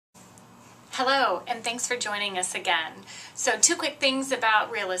Hello, and thanks for joining us again. So 2 quick things about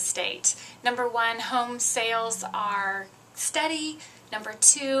real estate. Number 1, home sales are steady. Number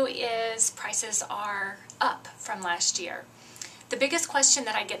 2 is prices are up from last year. The biggest question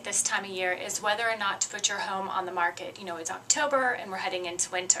that I get this time of year is whether or not to put your home on the market. You know, it's October and we're heading into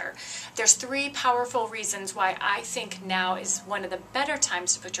winter. There's 3 powerful reasons why I think now is one of the better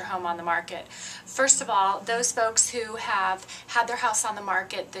times to put your home on the market. First of all, those folks who have had their house on the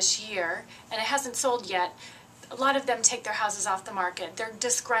market this year and it hasn't sold yet, a lot of them take their houses off the market. They're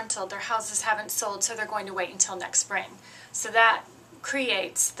disgruntled, their houses haven't sold, so they're going to wait until next spring. So that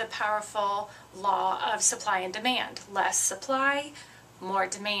creates the powerful law of supply and demand. Less supply, more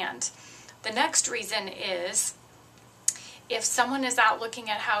demand. The next reason is if someone is out looking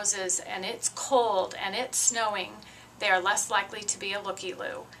at houses and it's cold and it's snowing, they are less likely to be a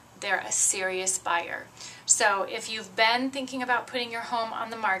looky-loo. They're a serious buyer. So if you've been thinking about putting your home on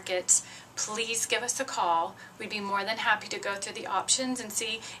the market, please give us a call. We'd be more than happy to go through the options and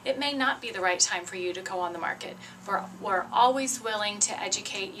see it may not be the right time for you to go on the market. We're always willing to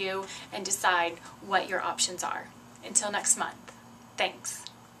educate you and decide what your options are. Until next month, thanks.